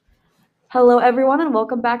Hello, everyone, and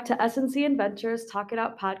welcome back to SNC Adventures Talk It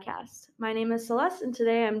Out podcast. My name is Celeste, and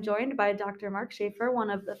today I'm joined by Dr. Mark Schaefer, one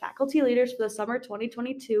of the faculty leaders for the Summer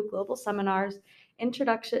 2022 Global Seminars,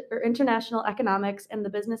 International Economics and the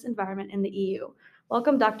Business Environment in the EU.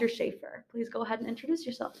 Welcome, Dr. Schaefer. Please go ahead and introduce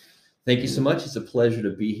yourself. Thank you so much. It's a pleasure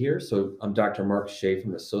to be here. So I'm Dr. Mark Schaefer,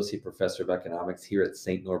 I'm Associate Professor of Economics here at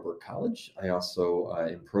St. Norbert College. I also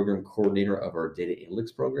am Program Coordinator of our Data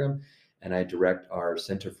Analytics program, and I direct our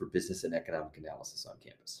Center for Business and Economic Analysis on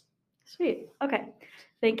campus. Sweet. Okay.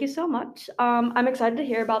 Thank you so much. I'm excited to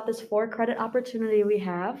hear about this 4-credit opportunity we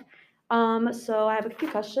have. So I have a few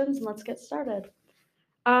questions, and let's get started.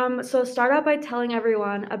 So start out by telling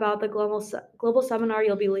everyone about the global seminar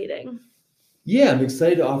you'll be leading. Yeah, I'm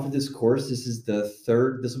excited to offer this course. This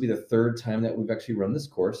will be the third time that we've actually run this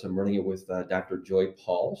course. I'm running it with Dr. Joy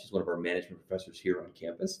Paul. She's one of our management professors here on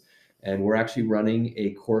campus. And we're actually running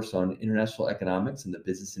a course on international economics and the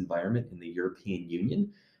business environment in the European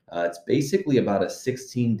Union. It's basically about a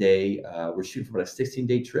 16-day, we're shooting for about a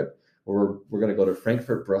 16-day trip where we're going to go to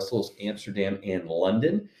Frankfurt, Brussels, Amsterdam, and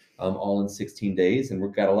London, all in 16 days. And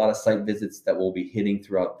we've got a lot of site visits that we'll be hitting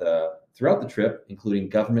throughout the trip, including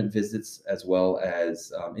government visits as well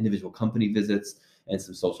as individual company visits and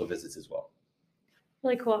some social visits as well.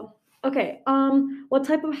 Really cool. Okay. What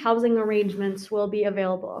type of housing arrangements will be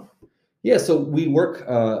available? Yeah, so we work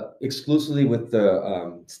exclusively with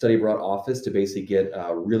the study abroad office to basically get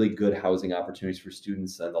really good housing opportunities for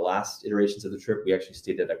students. The last iterations of the trip, we actually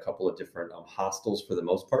stayed at a couple of different hostels for the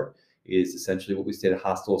most part, is essentially what we stayed at,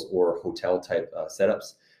 hostels or hotel type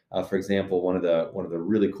setups. For example, one of the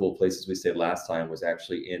really cool places we stayed last time was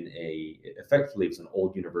actually effectively it was an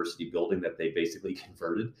old university building that they basically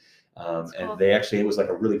converted. Cool. And it was like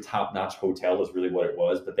a really top-notch hotel is really what it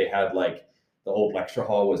was, but they had like the old lecture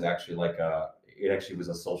hall was actually it actually was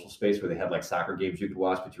a social space where they had like soccer games you could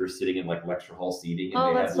watch, but you were sitting in like lecture hall seating,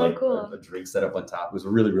 and they had so like cool. a drink set up on top. It was a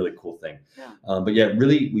really, really cool thing. Yeah. But yeah,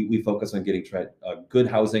 really, we focus on getting good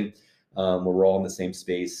housing where we're all in the same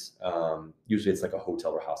space. Usually it's like a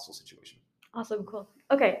hotel or hostel situation. Awesome. Cool.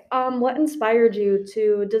 Okay. What inspired you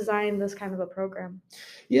to design this kind of a program?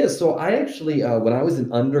 Yeah, so I actually, when I was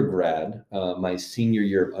in undergrad, my senior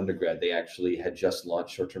year of undergrad, they actually had just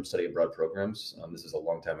launched short-term study abroad programs. This is a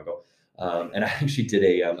long time ago. And I actually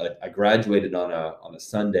did I graduated on a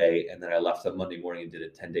Sunday, and then I left on Monday morning and did a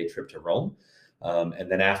 10-day trip to Rome.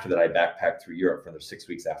 And then after that, I backpacked through Europe for another 6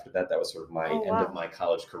 weeks after that. That was sort of my end of my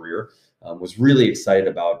college career. Was really excited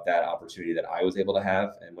about that opportunity that I was able to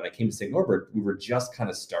have. And when I came to St. Norbert, we were just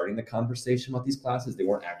kind of starting the conversation about these classes. They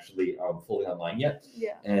weren't actually fully online yet.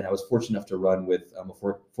 Yeah. And I was fortunate enough to run with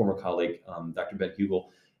a former colleague, Dr. Ben Hugel.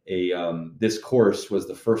 This course was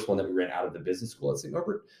the first one that we ran out of the business school at St.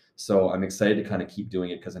 Norbert. So I'm excited to kind of keep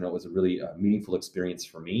doing it because I know it was a really meaningful experience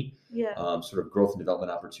for me. Yeah. Sort of growth and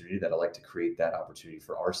development opportunity that I like to create that opportunity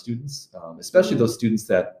for our students, especially those students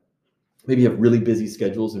that maybe have really busy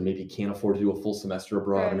schedules and maybe can't afford to do a full semester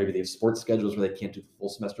abroad, Right. or maybe they have sports schedules where they can't do the full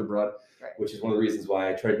semester abroad, Right. which is one of the reasons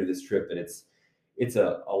why I try to do this trip. And it's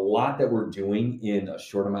a lot that we're doing in a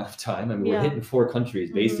short amount of time. I mean, we're hitting 4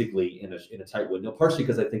 countries basically in a tight window, partially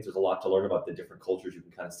because I think there's a lot to learn about the different cultures you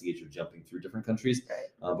can kind of see as you're jumping through different countries. Right.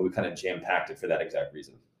 But we kind of jam-packed it for that exact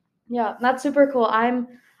reason. Yeah, that's super cool.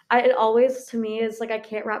 It always, to me, is like I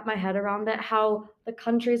can't wrap my head around it, how the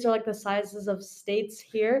countries are like the sizes of states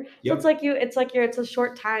here. Yep. So it's a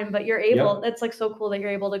short time, but you're able, it's like so cool that you're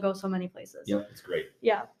able to go so many places. Yep, it's great.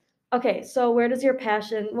 Yeah. Okay, so where does your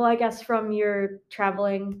passion, well, I guess from your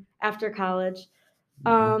traveling after college.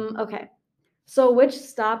 Okay. So which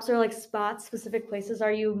stops or like spots, specific places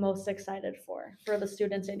are you most excited for the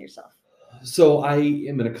students and yourself? So I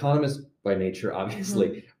am an economist by nature,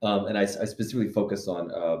 obviously, and I specifically focus on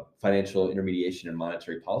financial intermediation and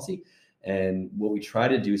monetary policy. And what we try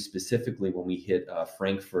to do specifically when we hit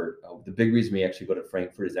Frankfurt, the big reason we actually go to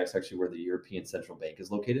Frankfurt is that's actually where the European Central Bank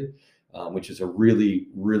is located, which is a really,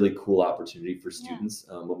 really cool opportunity for students.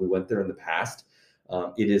 When we went there in the past,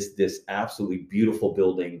 it is this absolutely beautiful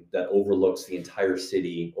building that overlooks the entire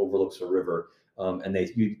city, overlooks a river. And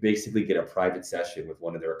you basically get a private session with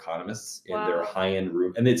one of their economists in their high-end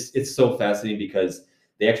room. And it's so fascinating because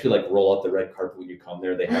they actually like roll out the red carpet when you come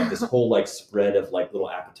there. They have this whole like spread of like little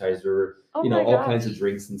appetizer, all kinds of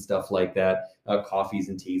drinks and stuff like that, coffees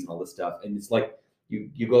and teas and all this stuff. And it's like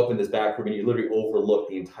you go up in this back room and you literally overlook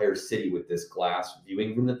the entire city with this glass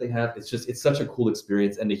viewing room that they have. It's such a cool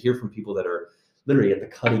experience. And to hear from people that are literally at the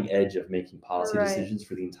cutting edge of making policy decisions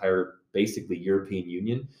for the entire basically European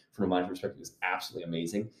Union from a monetary perspective is absolutely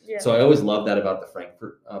amazing. Yeah. So I always love that about the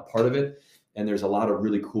Frankfurt part of it. And there's a lot of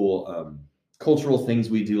really cool cultural things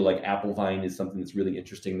we do, like apple vine is something that's really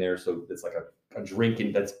interesting there. So it's like a drink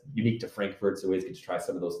and that's unique to Frankfurt. So we always get to try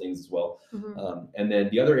some of those things as well. And then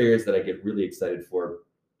the other areas that I get really excited for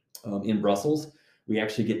in Brussels, we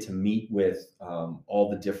actually get to meet with all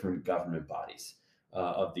the different government bodies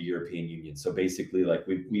of the European Union. So basically, like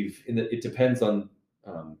it depends on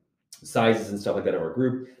sizes and stuff like that of our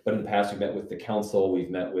group. But in the past, we've met with the council,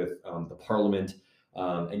 we've met with the parliament,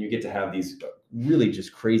 and you get to have these really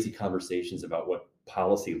just crazy conversations about what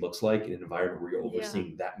policy looks like in an environment where you're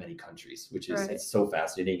overseeing that many countries, which is it's so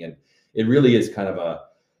fascinating. And it really is kind of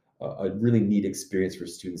a really neat experience for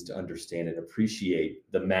students to understand and appreciate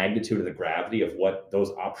the magnitude and the gravity of what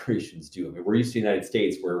those operations do. I mean, we're used to the United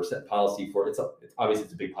States where we're set policy for, it's obviously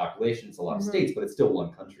it's a big population, it's a lot of states, but it's still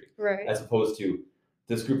one country. Right. As opposed to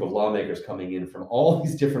this group of lawmakers coming in from all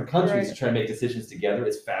these different countries to try and make decisions together.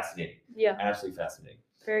 It's fascinating. Yeah. Absolutely fascinating.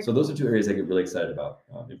 Very so those are two areas I get really excited about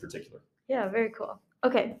in particular. Yeah, very cool.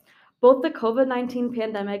 Okay. Both the COVID-19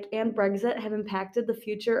 pandemic and Brexit have impacted the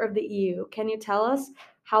future of the EU. Can you tell us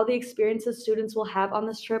how the experiences students will have on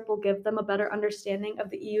this trip will give them a better understanding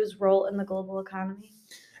of the EU's role in the global economy?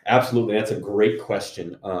 Absolutely. That's a great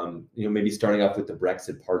question. Maybe starting off with the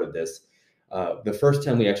Brexit part of this. The first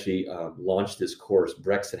time we actually launched this course,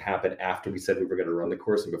 Brexit happened after we said we were going to run the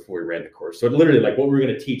course and before we ran the course. So it literally, like what we were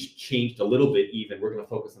going to teach changed a little bit even. We're going to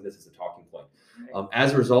focus on this as a talking point.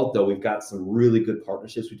 As a result, though, we've got some really good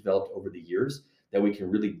partnerships we developed over the years that we can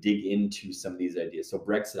really dig into some of these ideas. So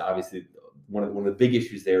Brexit, obviously, one of the big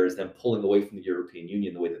issues there is them pulling away from the European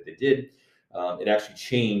Union the way that they did. It actually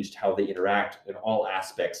changed how they interact in all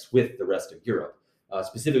aspects with the rest of Europe.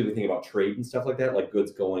 Specifically, we think about trade and stuff like that, like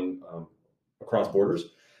goods going across borders.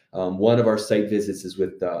 One of our site visits is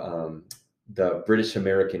with the British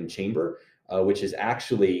American Chamber, which is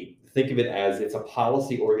actually, think of it as it's a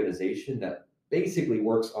policy organization that basically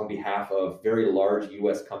works on behalf of very large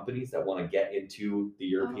US companies that want to get into the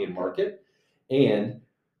European market and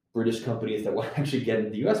British companies that want to actually get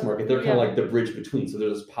into the US market. They're kind of like the bridge between. So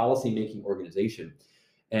there's this policy making organization.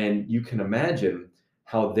 And you can imagine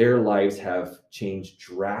how their lives have changed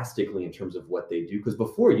drastically in terms of what they do. Because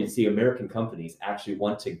before you'd see American companies actually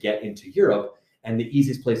want to get into Europe, and the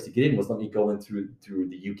easiest place to get in was let me go in through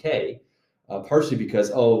the UK, partially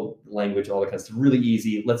because, language, all that kind of stuff, really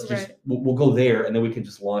easy. Let's just, we'll go there, and then we can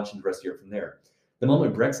just launch into the rest of Europe from there. The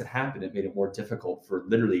moment Brexit happened, it made it more difficult for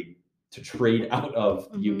literally to trade out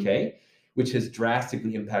of the UK, which has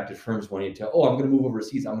drastically impacted firms wanting to, I'm going to move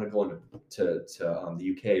overseas. I'm going to go into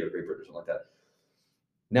the UK or Great Britain or something like that.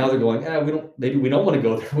 Now they're going, we don't want to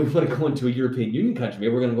go there. We want to go into a European Union country.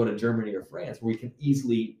 Maybe we're going to go to Germany or France where we can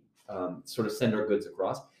easily sort of send our goods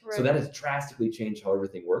across. So that has drastically changed how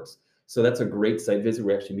everything works. So that's a great site visit.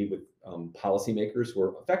 We actually meet with policymakers who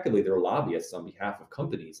are effectively they're lobbyists on behalf of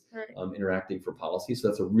companies interacting for policy. So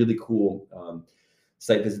that's a really cool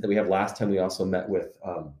site visit that we have. Last time we also met with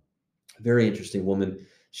a very interesting woman.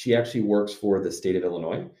 She actually works for the state of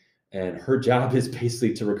Illinois, and her job is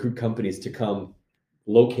basically to recruit companies to come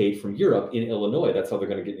locate from Europe in Illinois. That's how they're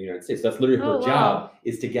going to get in the United States. That's literally her job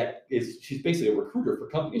is she's basically a recruiter for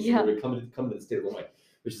companies who are come to the state of Illinois,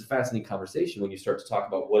 which is a fascinating conversation when you start to talk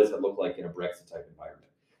about what does it look like in a Brexit type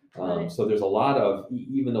environment. So there's a lot of,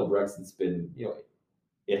 even though Brexit's been,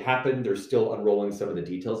 it happened, they're still unrolling some of the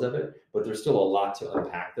details of it, but there's still a lot to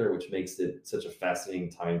unpack there, which makes it such a fascinating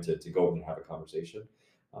time to go and have a conversation.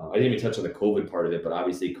 I didn't even touch on the COVID part of it, but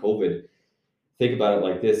obviously COVID, think about it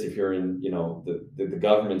like this. If you're in, the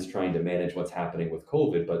government's trying to manage what's happening with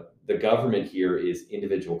COVID, but the government here is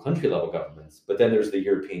individual country level governments. But then there's the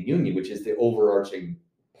European Union, which is the overarching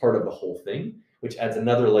part of the whole thing, which adds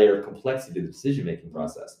another layer of complexity to the decision-making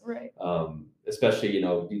process. Right. Especially,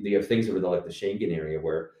 you have things over like the Schengen area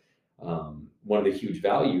where one of the huge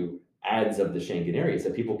value adds of the Schengen area is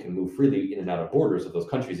that people can move freely in and out of borders of those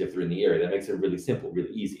countries if they're in the area. That makes it really simple,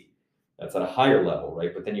 really easy. That's at a higher level,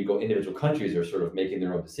 right? But then you go, individual countries are sort of making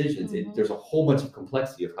their own decisions. There's a whole bunch of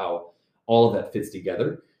complexity of how all of that fits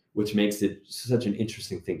together, which makes it such an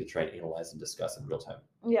interesting thing to try and analyze and discuss in real time.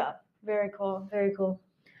 Yeah, very cool, very cool.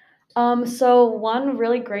 So one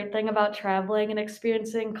really great thing about traveling and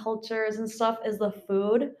experiencing cultures and stuff is the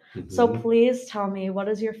food. So please tell me, what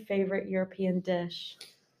is your favorite European dish?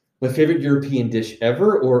 My favorite European dish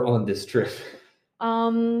ever or on this trip?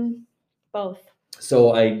 Both.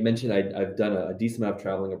 So I mentioned I've done a decent amount of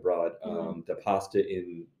traveling abroad. The pasta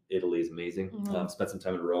in Italy is amazing. Spent some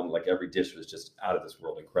time in Rome. Like every dish was just out of this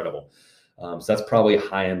world, incredible. So that's probably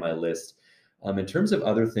high on my list. In terms of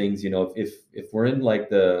other things, if we're in like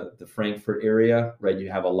the Frankfurt area, right,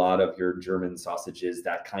 you have a lot of your German sausages,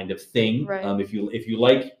 that kind of thing. Right. If you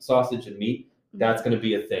like sausage and meat, That's going to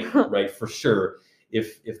be a thing, right? For sure.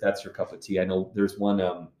 If that's your cup of tea. I know there's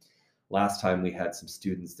one, last time we had some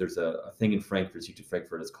students, there's a thing in Frankfurt, UT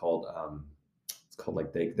Frankfurt, it's called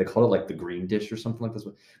like they call it like the green dish or something like this,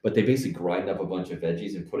 but they basically grind up a bunch of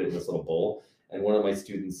veggies and put it in this little bowl. And one of my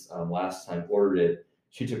students last time ordered it.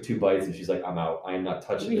 She took 2 bites and she's like, I'm out. I'm not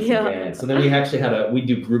touching this again. So then we actually we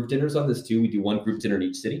do group dinners on this too. We do one group dinner in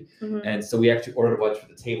each city. And so we actually ordered a bunch for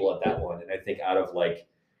the table at that one. And I think out of I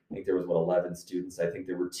think there was 11 students. I think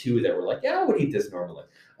there were 2 that were like, yeah, I would eat this normally.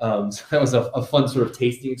 So that was a fun sort of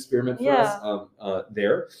tasting experiment for us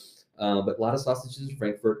there. But a lot of sausages in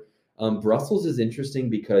Frankfurt. Brussels is interesting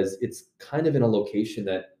because it's kind of in a location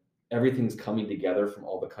that everything's coming together from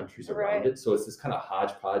all the countries around it. So it's this kind of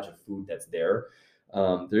hodgepodge of food that's there.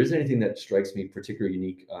 There isn't anything that strikes me particularly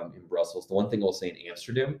unique in Brussels. The one thing I'll say in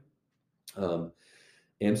Amsterdam,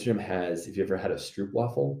 Amsterdam has, if you ever had a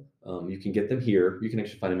stroopwafel, you can get them here. You can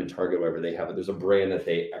actually find them in Target, wherever they have it. There's a brand that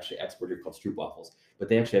they actually export here called stroopwafels, but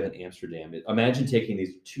they actually have in Amsterdam. Imagine taking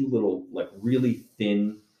these 2 little, really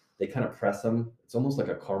thin, they kind of press them. It's almost like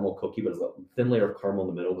a caramel cookie, but it's a thin layer of caramel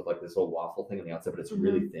in the middle with this little waffle thing on the outside, but it's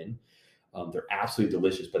really thin. They're absolutely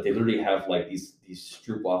delicious, but they literally have these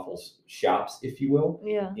stroopwafels shops, if you will,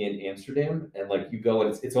 in Amsterdam. And you go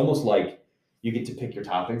and it's almost like you get to pick your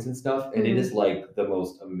toppings and stuff. And it is the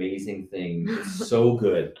most amazing thing. It's so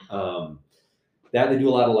good. That they do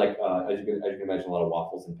a lot of as you can imagine, a lot of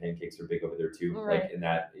waffles and pancakes are big over there too. In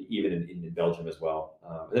that, even in Belgium as well.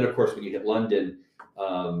 And then of course, when you hit London,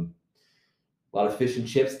 a lot of fish and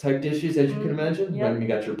chips type dishes, as you can imagine. Right? You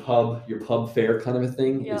got your pub fare kind of a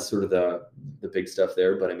thing is sort of the big stuff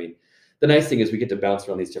there. But I mean, the nice thing is we get to bounce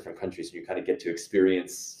around these different countries, and you kind of get to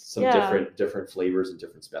experience some different flavors and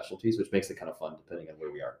different specialties, which makes it kind of fun depending on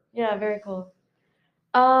where we are. Yeah, very cool.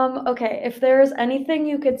 Okay, if there's anything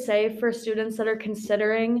you could say for students that are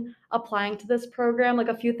considering applying to this program,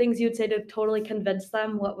 a few things you'd say to totally convince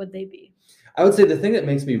them, what would they be? I would say the thing that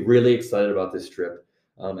makes me really excited about this trip,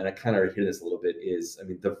 and I kind of hit this a little bit, is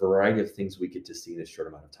the variety of things we get to see in a short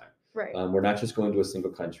amount of time. Right. We're not just going to a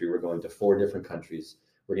single country. We're going to 4 different countries.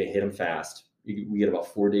 We're going to hit them fast. We get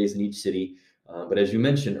about 4 days in each city. But as you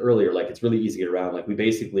mentioned earlier, it's really easy to get around. We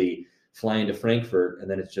basically fly into Frankfurt,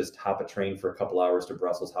 and then it's just hop a train for a couple hours to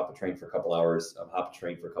Brussels, hop a train for a couple hours, hop a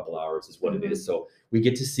train for a couple hours is what it is. So we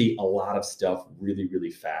get to see a lot of stuff really,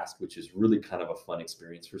 really fast, which is really kind of a fun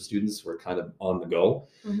experience for students. We're kind of on the go,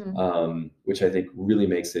 which I think really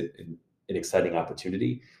makes it an exciting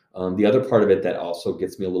opportunity. The other part of it that also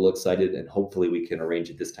gets me a little excited, and hopefully we can arrange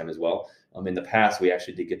it this time as well. In the past, we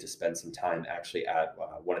actually did get to spend some time actually at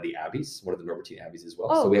one of the abbeys, one of the Norbertine abbeys as well.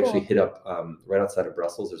 So we actually hit up right outside of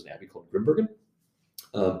Brussels. There's an abbey called Grimbergen.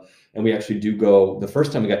 And we actually do go, the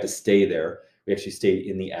first time we got to stay there, we actually stayed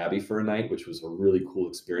in the abbey for a night, which was a really cool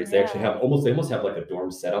experience. They actually have they almost have a dorm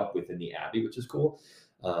setup within the abbey, which is cool.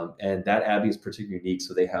 And that abbey is particularly unique.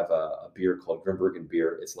 So they have a beer called Grimbergen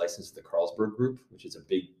beer. It's licensed to the Carlsberg Group, which is a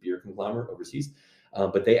big beer conglomerate overseas.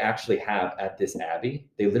 But they actually have at this abbey,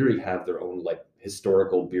 they literally have their own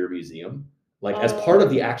historical beer museum, as part of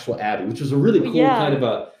the actual abbey, which was a really cool kind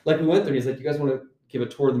of we went there and he's like, you guys want to give a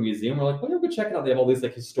tour of the museum? We're like, well, go check it out. They have all these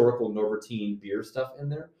historical Norbertine beer stuff in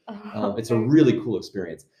there. It's a really cool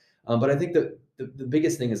experience. But I think that the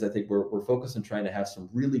biggest thing is I think we're focused on trying to have some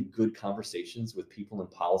really good conversations with people in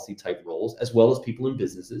policy type roles, as well as people in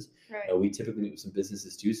businesses. Right. We typically meet with some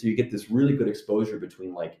businesses too. So you get this really good exposure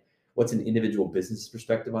between what's an individual business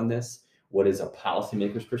perspective on this? What is a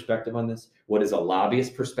policymaker's perspective on this? What is a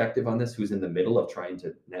lobbyist perspective on this? Who's in the middle of trying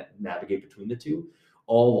to navigate between the two?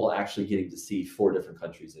 All while actually getting to see 4 different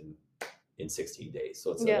countries in 16 days.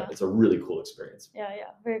 So it's a really cool experience. Yeah,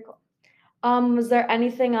 very cool. Was there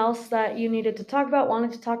anything else that you needed to talk about,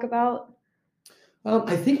 wanted to talk about?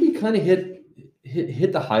 I think we kind of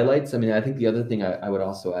hit the highlights. I think the other thing I would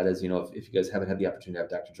also add is, if you guys haven't had the opportunity to have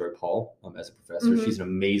Dr. Joy Paul as a professor, she's an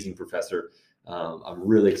amazing professor. I'm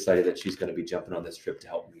really excited that she's going to be jumping on this trip to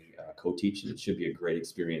help me co-teach, and it should be a great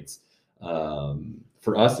experience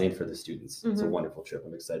for us and for the students. It's a wonderful trip.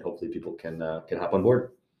 I'm excited. Hopefully people can hop on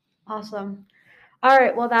board. Awesome. All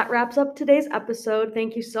right, well, that wraps up today's episode.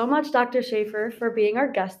 Thank you so much, Dr. Schaefer, for being our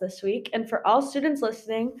guest this week. And for all students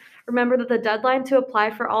listening, remember that the deadline to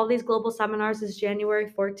apply for all these global seminars is January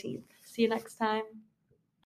 14th. See you next time.